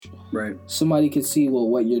Right. Somebody could see, well,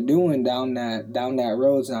 what you're doing down that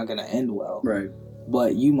road's not going to end well. Right.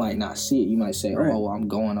 But you might not see it. You might say, right. oh, well, I'm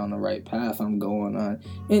going on the right path. I'm going on.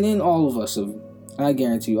 And all of us have, I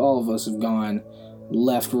guarantee you, all of us have gone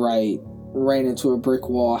left, right into a brick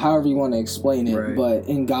wall, however you want to explain it. Right. But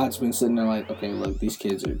and God's been sitting there like, okay, look, these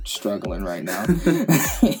kids are struggling right now.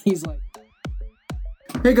 He's like,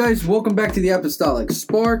 hey guys, welcome back to the Apostolic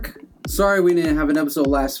Spark. Sorry we didn't have an episode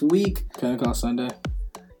last week. Pentecost Sunday.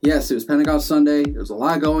 Yes, it was Pentecost Sunday. There was a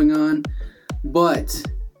lot going on. But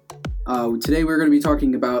today we're going to be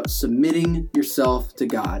talking about submitting yourself to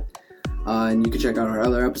God. And you can check out our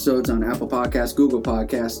other episodes on Apple Podcasts, Google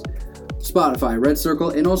Podcasts, Spotify, Red Circle,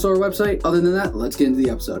 and also our website. Other than that, let's get into the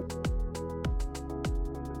episode.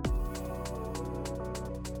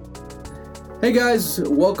 Hey guys,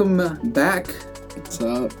 welcome back. What's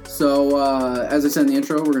up? So, as I said in the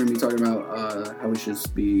intro, we're going to be talking about how we should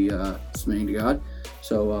be submitting to God.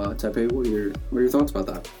 So, Taipei, what are your thoughts about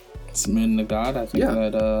that? Submitting to God, I think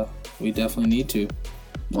that we definitely need to.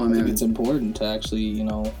 Well, I think it's important to actually,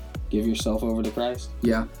 give yourself over to Christ.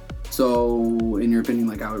 Yeah. So, in your opinion,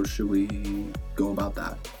 how should we go about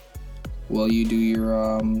that? Well, you do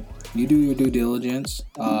your due diligence.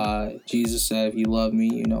 Jesus said, "If you love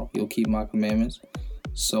me, you'll keep my commandments."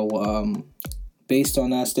 So, based on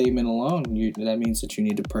that statement alone, that means that you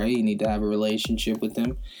need to pray. You need to have a relationship with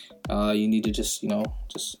Him. You need to just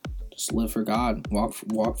live for God,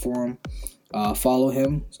 walk for Him, follow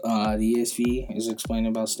Him. The ESV is explaining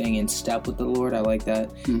about staying in step with the Lord. I like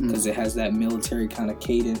that because it has that military kind of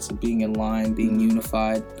cadence of being in line, being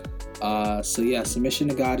unified. So yeah, submission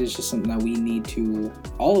to God is just something that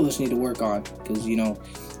all of us need to work on, because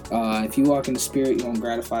if you walk in the Spirit, you won't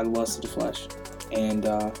gratify the lust of the flesh, and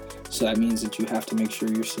so that means that you have to make sure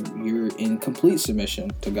you're in complete submission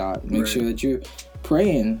to God. Make sure that you're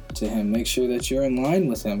praying to Him. Make sure that you're in line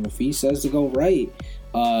with Him. If He says to go right,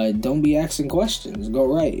 don't be asking questions. Go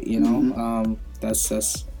right.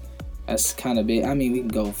 That's kind of big. I mean, we can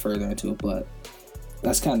go further into it, but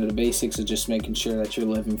that's kind of the basics of just making sure that you're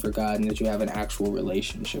living for God and that you have an actual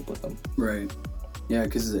relationship with Him. Right. Yeah,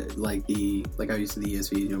 because like how you said the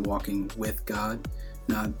ESV, walking with God,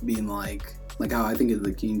 not being like how I think of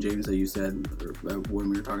the King James that you said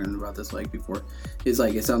when we were talking about this before, is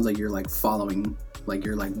it sounds like you're following,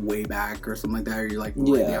 you're way back or something like that, or you're right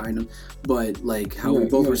behind them. But how we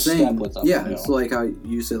both were saying, so how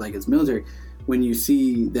you said it's military. When you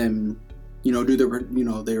see them, do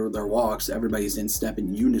their walks, everybody's in step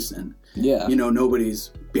in unison. Yeah.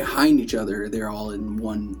 Nobody's behind each other. They're all in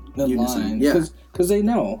one unison. Line. Yeah. Because they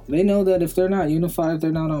know that if they're not unified, if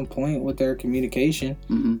they're not on point with their communication,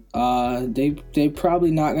 they're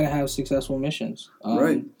probably not going to have successful missions.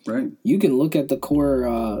 Right. You can look at the core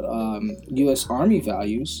U.S. Army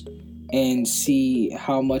values and see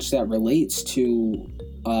how much that relates to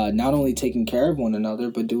not only taking care of one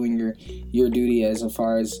another, but doing your duty as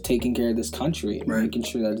far as taking care of this country and making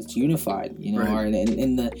sure that it's unified. Or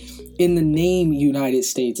in the name United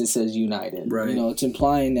States, it says united. Right. It's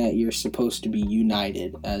implying that you're supposed to be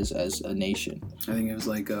united as a nation. I think it was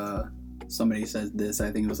somebody said this. I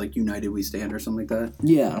think it was united we stand or something like that.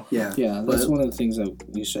 Yeah. That's one of the things that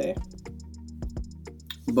you say.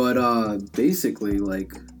 But basically,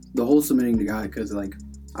 the whole submitting to God, because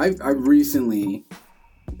I recently.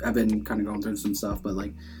 I've been kind of going through some stuff, but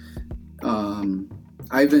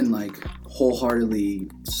I've been wholeheartedly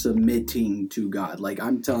submitting to God.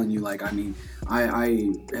 I'm telling you, I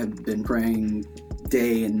have been praying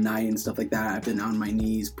day and night and stuff like that. I've been on my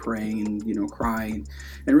knees praying and crying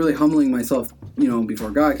and really humbling myself, before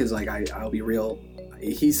God, because I'll be real.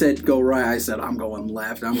 He said go right. I said I'm going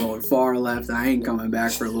left. I'm going far left. I ain't coming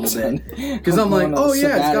back for a little bit, because I'm oh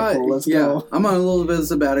yeah, it's God. Let's go. I'm on a little bit of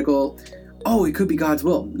sabbatical. Oh, it could be God's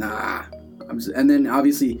will. Nah. And then,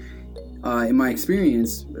 obviously, in my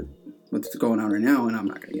experience, what's going on right now, and I'm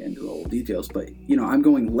not going to get into the whole details, but, I'm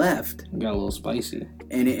going left. Got a little spicy.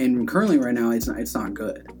 And currently, right now, it's not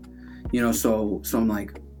good. So I'm I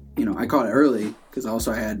caught it early, because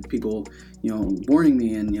also I had people, warning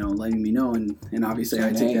me and, letting me know, and obviously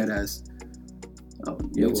saying, I take that as...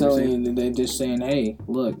 They're telling you, they're just saying, hey,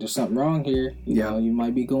 look, there's something wrong here. You know, you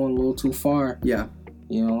might be going a little too far. Yeah.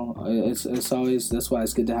 It's always, that's why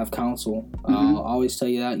it's good to have counsel. I'll always tell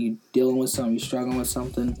you that you're dealing with something, you're struggling with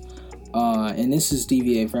something, and this is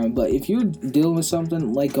deviate from it, but if you're dealing with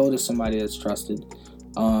something, go to somebody that's trusted.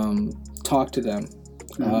 Talk to them.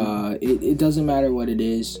 It doesn't matter what it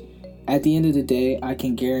is. At the end of the day, I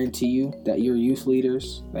can guarantee you that your youth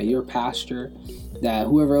leaders, that your pastor, that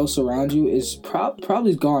whoever else around you is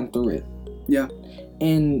probably gone through it. Yeah.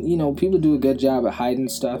 And, people do a good job at hiding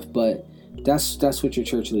stuff, but That's what your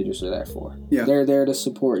church leaders are there for. Yeah. They're there to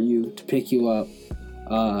support you, to pick you up,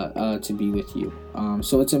 to be with you.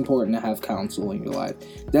 So it's important to have counsel in your life.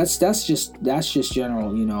 That's just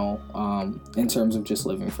general, in terms of just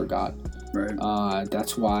living for God. Right.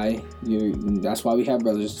 That's why we have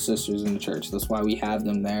brothers and sisters in the church. That's why we have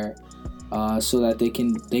them there, so that they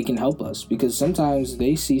can help us, because sometimes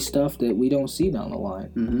they see stuff that we don't see down the line.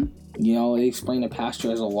 Mm-hmm. They explain a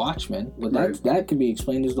pastor as a watchman, but Right. that could be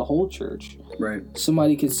explained as the whole church. Right.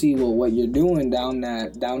 Somebody could see, well, what you're doing down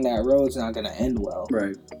that road's not going to end well.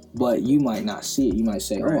 Right. But you might not see it. You might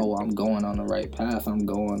say, Right. oh, well, I'm going on the right path. I'm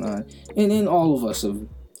going on. And then all of us have,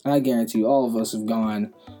 I guarantee you, all of us have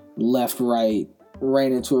gone left, right,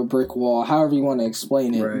 ran into a brick wall, however you want to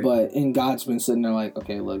explain it. Right. But God's been sitting there like,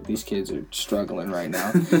 okay, look, these kids are struggling right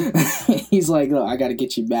now. He's like, look, I got to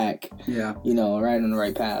get you back. Yeah. Right on the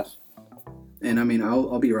right path. And I mean,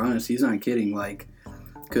 I'll be honest, he's not kidding, like,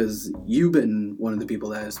 because you've been one of the people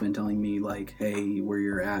that has been telling me, like, hey, where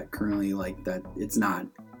you're at currently, like, that it's not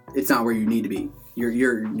where you need to be.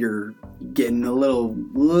 You're getting a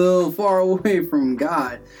little far away from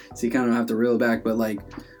God, so you kind of have to reel it back. But like,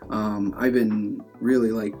 I've been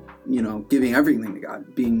really, like, giving everything to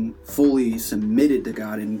God, being fully submitted to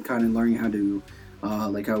God, and kind of learning how to,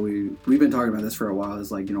 like how we've been talking about this for a while,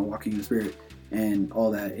 is like, walking in the Spirit and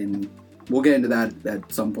all that, and we'll get into that at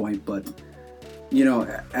some point. But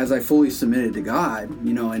as I fully submitted to God,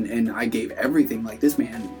 and I gave everything, like, this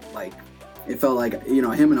man, like, it felt like,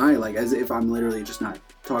 him and I, like, as if I'm literally just not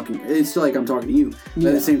talking. It's still like I'm talking to you. But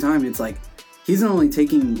at the same time, it's like, he's not only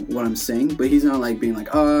taking what I'm saying, but he's not like being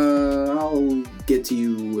like, I'll get to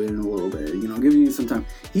you in a little bit, giving you some time.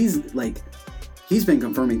 He's been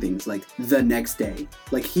confirming things, like, the next day.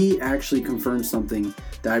 Like, he actually confirmed something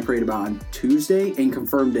that I prayed about on Tuesday and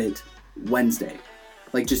confirmed it Wednesday.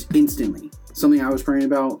 Like, just instantly. Something I was praying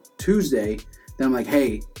about Tuesday, then I'm like,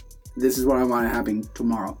 hey, this is what I want to happen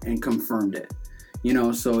tomorrow, and confirmed it.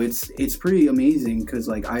 So it's pretty amazing, because,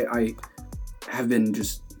 like, I have been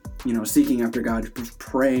just, seeking after God, just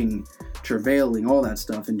praying, travailing, all that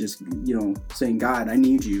stuff, and just, saying, God, I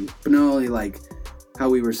need you. But not only, like, how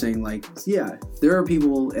we were saying, like, yeah, there are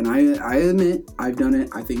people, and I admit I've done it.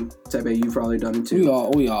 I think, Taipei, you've probably done it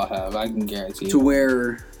too. We all have, I can guarantee. To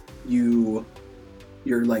where you're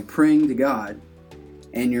like praying to God,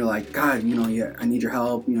 and you're like, God, I need your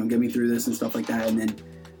help, get me through this and stuff like that. And then,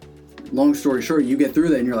 long story short, you get through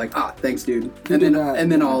that, and you're like, thanks, dude. And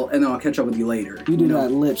then I'll catch up with you later. You do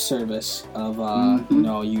that lip service of,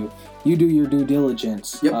 you do your due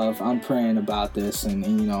diligence of, I'm praying about this, and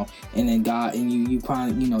then God, and you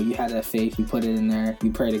probably, you had that faith, you put it in there,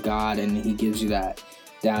 you pray to God, and He gives you that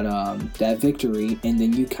victory, and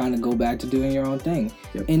then you kind of go back to doing your own thing.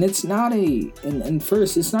 Yep. And it's not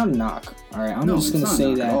first, it's not a knock. All right, I'm just gonna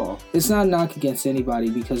say that it's not a knock against anybody,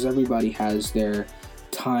 because everybody has their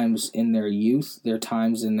times in their youth, their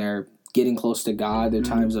times in their getting close to God, their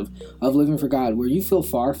times of living for God, where you feel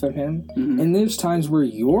far from Him, and there's times where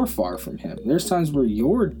you're far from Him. There's times where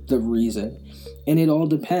you're the reason, and it all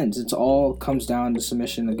depends. It all comes down to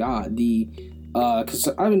submission to God. Because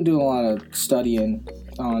I've been doing a lot of studying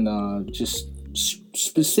on just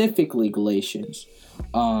specifically Galatians,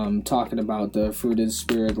 talking about the fruit of the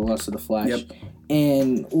Spirit, the lust of the flesh. Yep.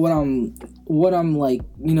 And what I'm like,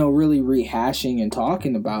 really rehashing and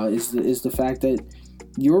talking about is the fact that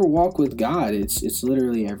your walk with God, it's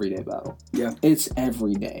literally everyday battle. Yeah. It's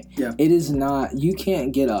every day. Yeah. It is not, you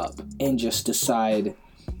can't get up and just decide,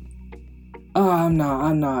 I'm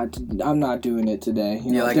not doing it today.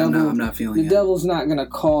 I'm not feeling it. The devil's not gonna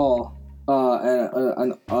call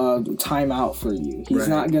a timeout for you. He's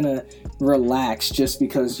not gonna relax just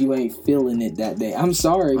because you ain't feeling it that day. I'm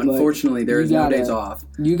sorry, unfortunately, there is no days off.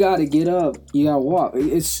 You gotta get up. You gotta walk.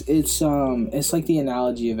 It's like the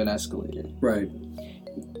analogy of an escalator. Right.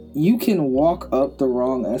 You can walk up the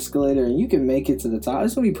wrong escalator and you can make it to the top.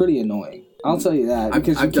 It's gonna be pretty annoying. I'll tell you that,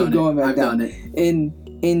 because you keep going back down.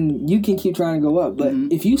 And you can keep trying to go up, but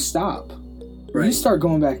if you stop, you start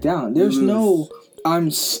going back down. There's no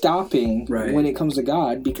I'm stopping when it comes to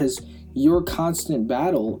God, because your constant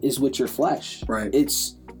battle is with your flesh. Right.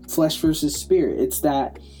 It's flesh versus spirit. It's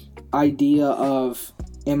that idea of,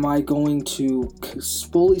 am I going to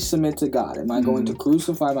fully submit to God? Am I going to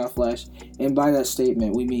crucify my flesh? And by that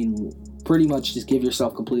statement, we mean pretty much just give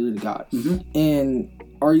yourself completely to God. And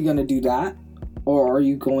are you going to do that? Or are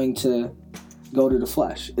you going to go to the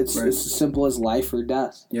flesh? It's as simple as life or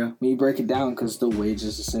death. Yeah. When you break it down, because the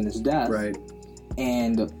wages of sin is death. Right.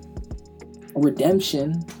 And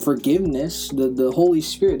redemption, forgiveness, the Holy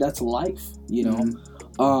Spirit, that's life,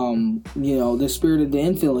 The spirit of the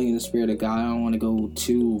infilling of the Spirit of God. I don't want to go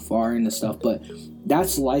too far into stuff, but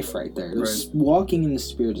that's life right there. Right. Walking in the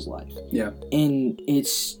Spirit is life. Yeah. And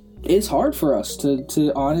it's hard for us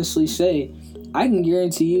to honestly say. I can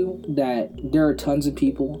guarantee you that there are tons of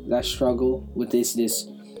people that struggle with this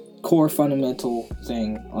core fundamental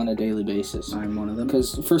thing on a daily basis. I'm one of them.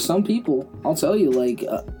 Because for some people, I'll tell you,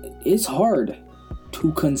 it's hard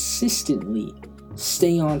to consistently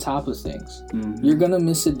stay on top of things. Mm-hmm. You're gonna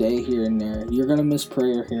miss a day here and there. You're gonna miss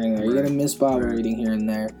prayer here and there. You're gonna miss Bible reading here and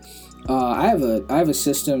there. I have a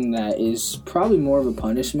system that is probably more of a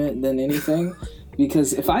punishment than anything,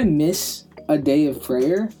 because if I miss a day of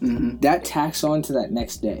prayer, that tacks on to that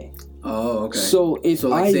next day. Oh, okay. So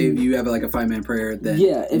say if you have like a 5-minute prayer, then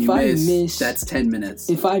if I miss that's 10 minutes.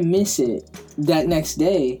 If I miss it that next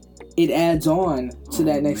day, it adds on to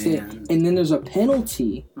that next day, and then there's a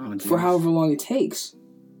penalty for however long it takes.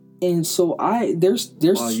 And so there's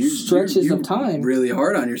stretches of time. Really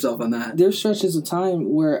hard on yourself on that. There's stretches of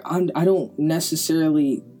time where I don't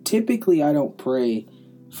necessarily. Typically, I don't pray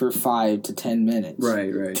for 5 to 10 minutes.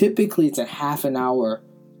 Right. Typically, it's a half an hour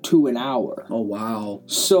to an hour. Oh, wow.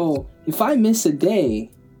 So if I miss a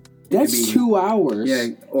day, that's 2 hours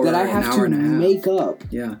that I have to make up.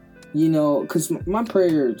 Yeah. Because my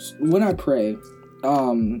prayers, when I pray,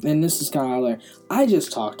 and this is kind of how I learn, I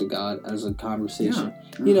just talk to God as a conversation.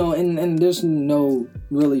 Yeah. And there's no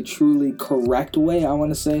really truly correct way, I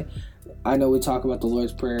want to say. I know we talk about the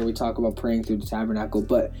Lord's Prayer, we talk about praying through the tabernacle,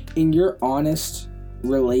 but in your honest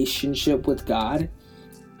relationship with God,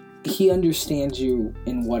 He understands you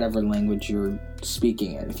in whatever language you're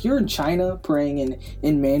speaking in. If you're in China praying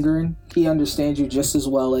in Mandarin, He understands you just as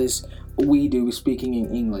well as we do speaking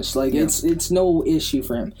in English. It's no issue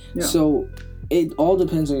for Him. Yeah. So it all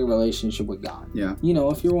depends on your relationship with God. Yeah.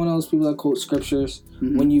 If you're one of those people that quote scriptures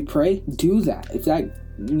when you pray, do that. If that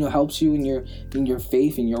helps you in your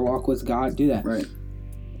faith and your walk with God, do that. Right.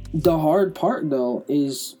 The hard part though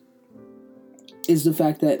is the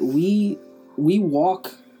fact that we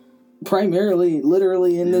walk primarily,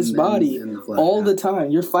 literally in this body in the flesh, all the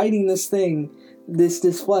time. You're fighting this thing,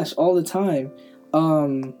 this flesh all the time.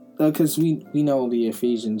 Because we know the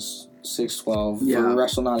Ephesians 6:12, for we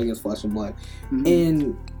wrestle not against flesh and blood. Mm-hmm.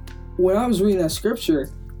 And when I was reading that scripture,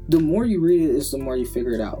 the more you read it is the more you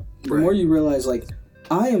figure it out. The more you realize,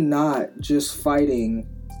 I am not just fighting,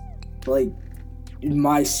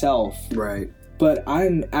 myself. Right. But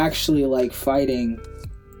I'm actually, fighting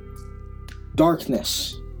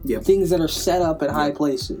darkness. Yep. Things that are set up in high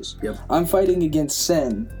places. Yep. I'm fighting against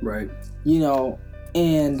sin. Right.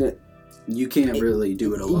 And you can't really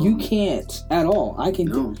do it alone. You can't at all. I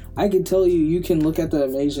can tell you can look at the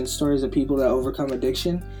amazing stories of people that overcome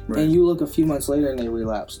addiction, and you look a few months later and they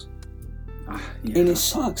relapsed. And it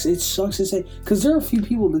sucks. It sucks to say, because there are a few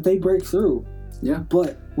people that they break through. Yeah.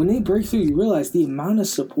 But when they break through, you realize the amount of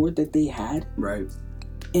support that they had. Right.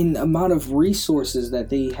 And the amount of resources that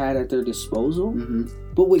they had at their disposal.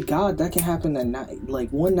 Mm-hmm. But with God, that can happen at night.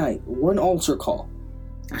 One altar call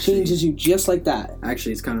changes you just like that.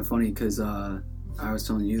 Actually, it's kind of funny because I was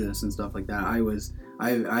telling you this and stuff like that.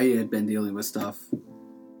 I had been dealing with stuff,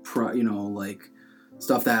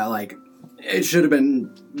 stuff that it should have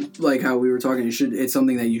been how we were talking. It's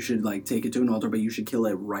something that you should take it to an altar, but you should kill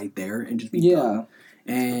it right there and just be done.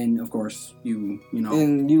 And of course,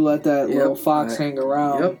 and you let that little fox hang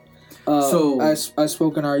around. Yep. So I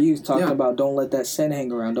spoke in our youth talking about don't let that sin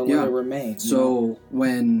hang around, don't let it remain. So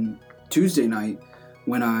when Tuesday night,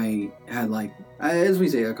 when I had as we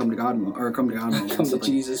say, I come to God moment, or come to God moment, come to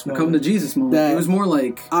Jesus moment. Come to Jesus moment. It was more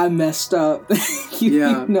I messed up.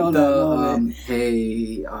 That moment.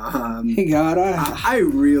 Hey God, I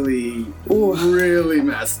really, really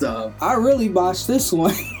messed up. I really botched this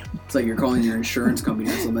one. It's like you're calling your insurance company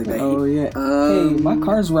or something like that. Oh yeah. Hey, my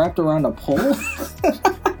car's wrapped around a pole.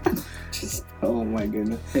 Oh my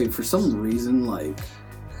goodness. Hey, for some reason, I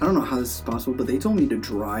don't know how this is possible, but they told me to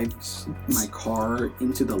drive my car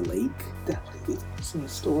into the lake. That lady was in the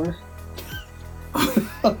store.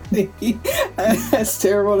 That's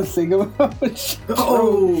terrible to think about.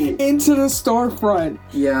 Into the storefront.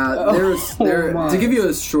 Yeah, to give you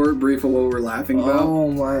a short brief of what we're laughing about.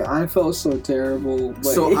 Oh my, I felt so terrible.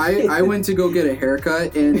 So I went to go get a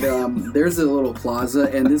haircut, and there's a little plaza,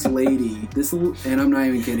 and this lady, and I'm not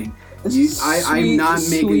even kidding. I'm not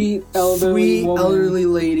making sweet elderly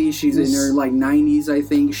lady. She's in her 90s, I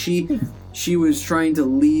think. She was trying to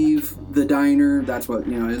leave the diner. That's what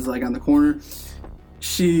is on the corner.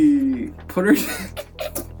 She put her.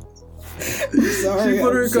 Sorry, she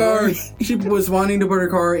put her car. She was wanting to put her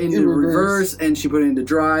car into reverse, and she put it into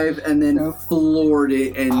drive, and then floored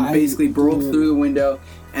it, and basically broke through the window.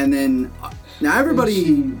 And then now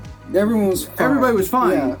everybody was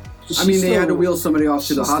fine. Yeah. I mean, they had to wheel somebody off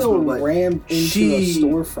to the hospital, but rammed into a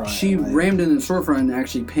storefront. She rammed into the storefront and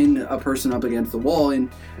actually pinned a person up against the wall, and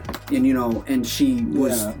she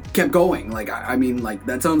kept going. Like, I mean, like,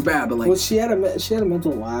 that sounds bad, but like, well, she had a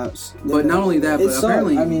mental lapse. But not only that, but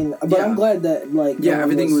apparently, I mean, but I'm glad that like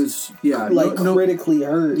everything was critically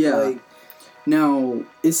hurt. Yeah. Like, now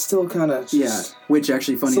it's still kind of which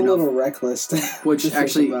actually funny it's enough, a little reckless. Which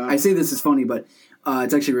actually, I say this is funny, but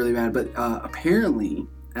it's actually really bad. But apparently.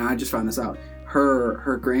 And I just found this out.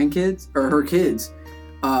 Her grandkids or her kids,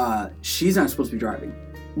 she's not supposed to be driving.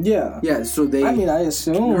 Yeah. Yeah. So I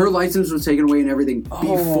assume her license was taken away and everything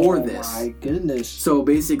before this. Oh my goodness. So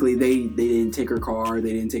basically, they didn't take her car,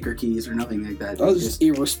 they didn't take her keys or nothing like that. That was just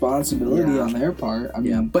irresponsibility on their part. I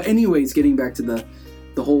mean, But anyways, getting back to the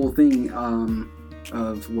whole thing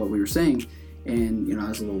of what we were saying, and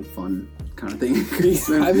that's a little fun kind of thing.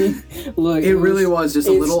 I mean, look, it really was just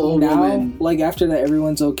a little old woman. Like after that,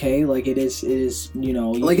 everyone's okay. Like it is.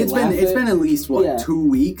 Like it's been at least 2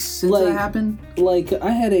 weeks since that happened. Like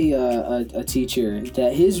I had a teacher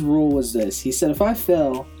that his rule was this. He said if I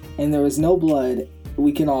fell and there was no blood,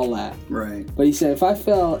 we can all laugh. Right. But he said if I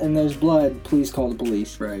fell and there's blood, please call the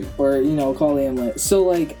police. Right. Or call the ambulance. So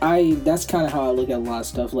like that's kind of how I look at a lot of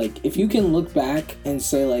stuff. Like if you can look back and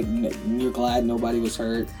say like you're glad nobody was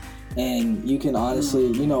hurt. And you can honestly,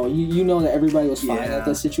 you know that everybody was fine at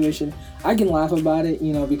that situation. I can laugh about it,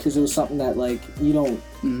 because it was something that like you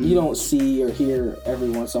don't see or hear every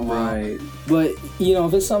once in a while. Right. But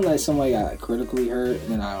if it's something that somebody got critically hurt,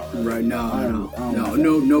 then I don't. Really, right. No.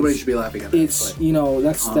 Nobody should be laughing at that. It's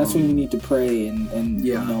that's when you need to pray and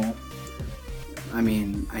I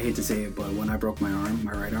mean, I hate to say it, but when I broke my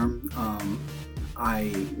right arm,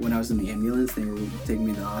 when I was in the ambulance, they were taking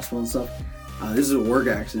me to the hospital and stuff. This is a work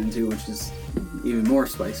accident too, which is even more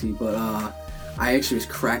spicy. But I actually was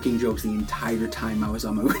cracking jokes the entire time I was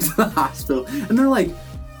on my way to the hospital, and they're like,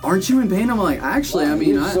 "Aren't you in pain?" I'm like, "Actually, I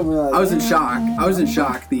mean, I was in shock. I was in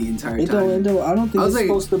shock the entire time." I don't think it's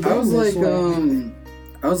supposed to be.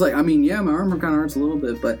 I was like, I mean, yeah, my arm kind of hurts a little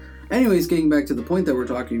bit, but anyways, getting back to the point that we're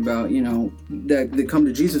talking about, that the come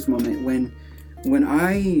to Jesus moment when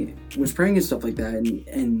I was praying and stuff like that,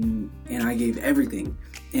 and I gave everything.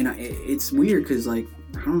 And it's weird because, like,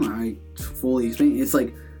 I don't know how I fully explain it. It's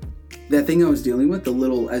like that thing I was dealing with, the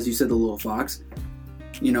little, as you said, the little fox,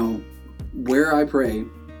 where I pray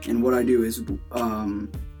and what I do is,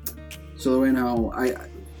 so the way now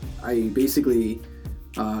I basically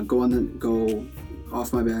go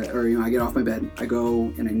off my bed, or, I get off my bed, I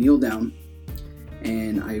go and I kneel down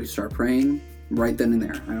and I start praying right then and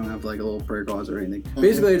there. I don't have like a little prayer closet or anything. Mm-hmm.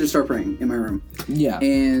 Basically, I just start praying in my room. Yeah.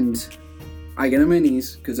 And I get on my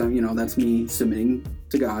knees because that's me submitting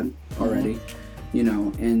to God already,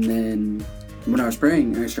 and then when I was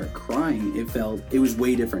praying and I started crying, it was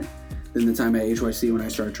way different than the time at HYC when I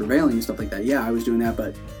started travailing and stuff like that. Yeah, I was doing that,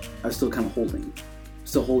 but I was still kind of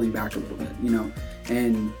holding back a little bit,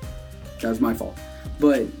 and that was my fault.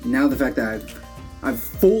 But now the fact that I've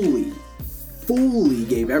fully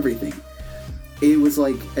gave everything, it was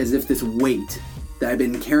like as if this weight that I've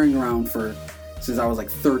been carrying around since I was like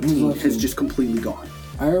 13 has just completely gone.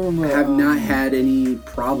 I remember. I have not had any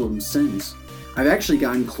problems since. I've actually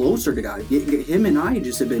gotten closer to God. Him and I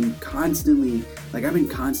just have been constantly, I've been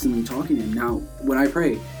constantly talking to him. Now, when I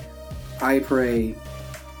pray, I'm,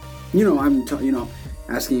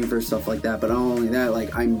 asking him for stuff like that. But not only that,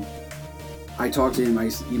 I talk to him. I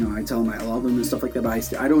tell him I love him and stuff like that.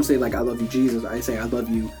 But I don't say I love you, Jesus. I say I love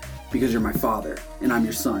you because you're my father and I'm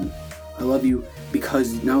your son. I love you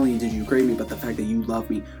because not only did you create me, but the fact that you love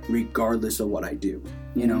me regardless of what I do.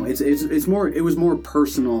 It's more. It was more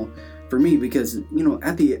personal for me because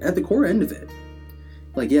at the core end of it,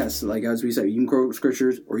 yes, as we said, you can quote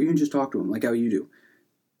scriptures or you can just talk to him like how you do.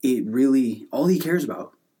 It really, all he cares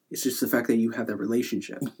about is just the fact that you have that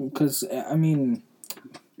relationship. Because I mean,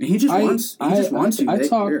 and he just wants you. I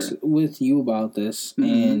talked with you about this,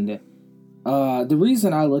 mm-hmm. and the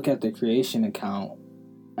reason I look at the creation account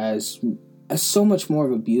as so much more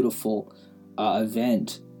of a beautiful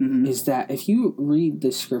event mm-hmm. is that if you read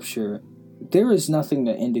the scripture, there is nothing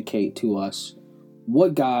to indicate to us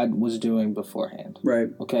what God was doing beforehand. Right.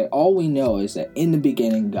 Okay. All we know is that in the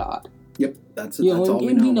beginning, God. Yep. That's all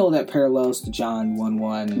we know. We know that parallels to John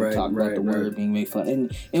 1:1 and talk about the Word being made flesh,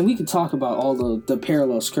 and we can talk about all the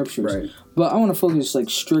parallel scriptures. Right. But I want to focus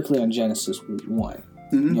strictly on Genesis 1.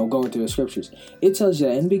 Mm-hmm. Going through the scriptures, it tells you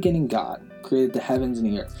that in the beginning, God. created the heavens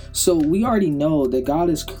and the earth. So we already know that God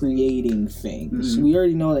is creating things. We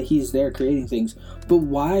already know that he's there creating things. But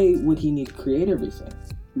why would he need to create everything?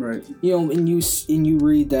 Right. You know, and you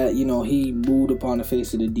read that, you know, he moved upon the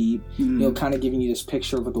face of the deep, you know, kind of giving you this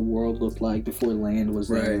picture of what the world looked like before land was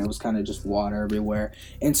there. And it was kind of just water everywhere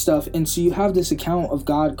and stuff. And so you have this account of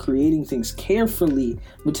God creating things carefully,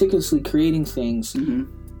 meticulously creating things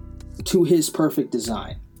to his perfect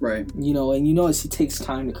design. Right. You know, and you notice he takes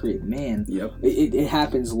time to create man. Yep. It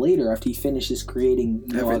happens later after he finishes creating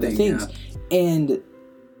other things. Yeah. And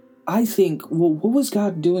I think, well, what was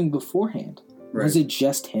God doing beforehand? Right. Was it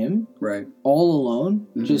just him? Right. All alone?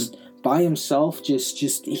 Just by himself?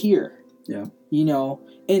 Just here? Yeah. You know?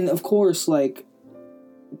 And of course, like,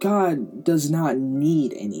 God does not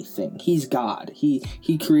need anything. He's God. He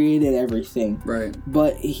created everything. Right.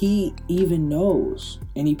 But he even knows,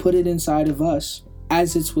 and he put it inside of us,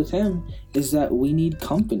 as it's with him, is that we need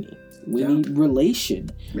company. We need relation.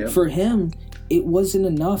 Yep. For him, it wasn't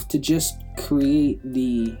enough to just create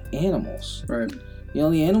the animals. Right. You know,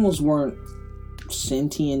 the animals weren't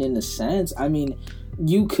sentient in a sense. I mean,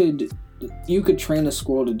 you could train a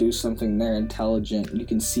squirrel to do something. They're intelligent. You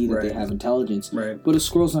can see that they have intelligence. Right. But a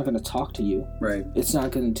squirrel's not going to talk to you. Right. It's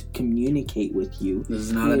not going to communicate with you. This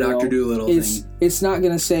is not a Dr. Dolittle thing. It's not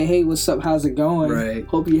going to say, hey, what's up? How's it going? Right.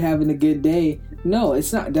 Hope you're having a good day. No,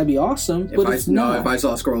 it's not. That'd be awesome, but it's not. No, if I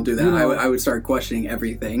saw a squirrel do that, you know, I would start questioning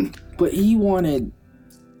everything. But he wanted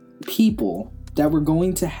people that were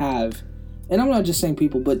going to have, and I'm not just saying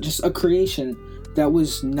people, but just a creation that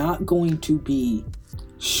was not going to be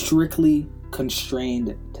strictly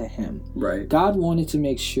constrained to him. Right. God wanted to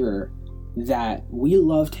make sure that we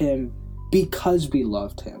loved him because we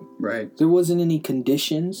loved him. Right. There wasn't any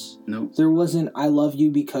conditions. No. There wasn't, I love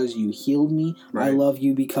you because you healed me. Right. I love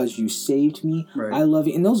you because you saved me. Right. I love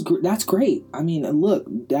you. And that's great. I mean, look,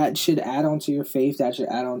 that should add on to your faith. That should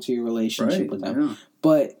add on to your relationship with him. Yeah.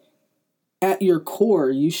 But at your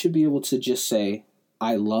core, you should be able to just say,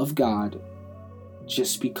 I love God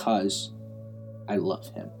just because I love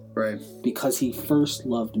him. Right. Because he first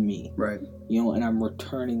loved me. Right. You know, and I'm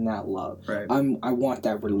returning that love. Right. I want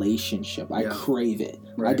that relationship. I crave it.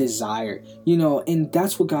 Right. I desire it. You know, and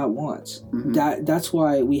that's what God wants. Mm-hmm. That's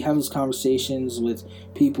why we have those conversations with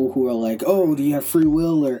people who are like, oh, do you have free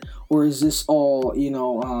will or is this all, you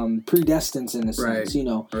know, predestined in a sense, you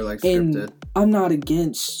know? Or like scripted. And I'm not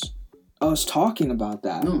against us talking about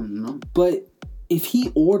that. No. But if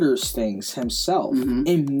he orders things himself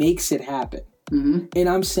and makes it happen, and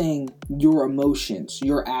I'm saying your emotions,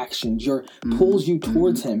 your actions, pulls you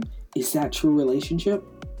towards him, is that true relationship?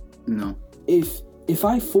 No. If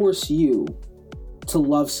I force you to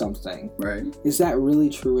love something, right, is that really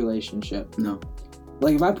true relationship? No.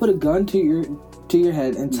 Like if I put a gun to your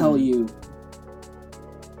head and tell you,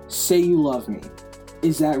 say you love me,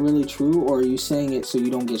 is that really true, or are you saying it so you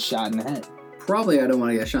don't get shot in the head? Probably I don't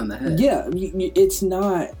want to get shot in the head. Yeah, it's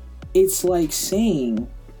not. It's like saying,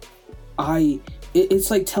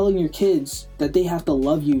 it's like telling your kids that they have to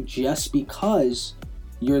love you just because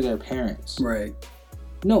you're their parents. Right.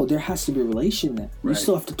 No, there has to be a relation there. Right. You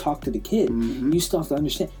still have to talk to the kid. Mm-hmm. You still have to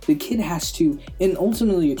understand. The kid has to, and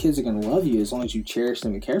ultimately your kids are going to love you as long as you cherish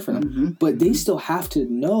them and care for them. Mm-hmm. But they still have to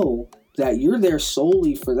know that you're there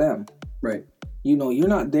solely for them. Right. You know, you're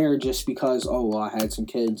not there just because, oh, well, I had some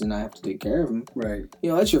kids and I have to take care of them. Right. You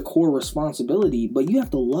know, that's your core responsibility, but you have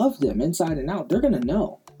to love them inside and out. They're going to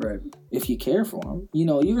know. Right. If you care for them. You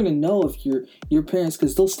know, you're going to know if your parents,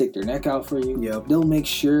 because they'll stick their neck out for you. Yep. They'll make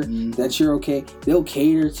sure that you're okay. They'll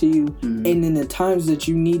cater to you. Mm-hmm. And in the times that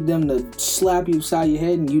you need them to slap you upside your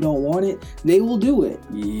head and you don't want it, they will do it.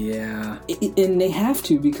 Yeah. And they have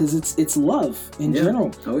to, because it's love in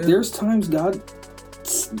general. Oh, yeah. There's times God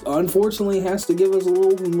unfortunately has to give us a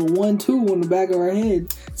little 1-2 on the back of our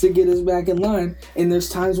head to get us back in line. And there's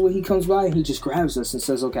times where he comes by and he just grabs us and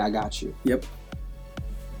says, okay, I got you. Yep.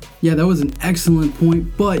 Yeah, that was an excellent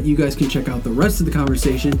point, but you guys can check out the rest of the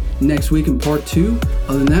conversation next week in part 2.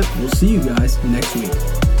 Other than that, we'll see you guys next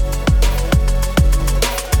week.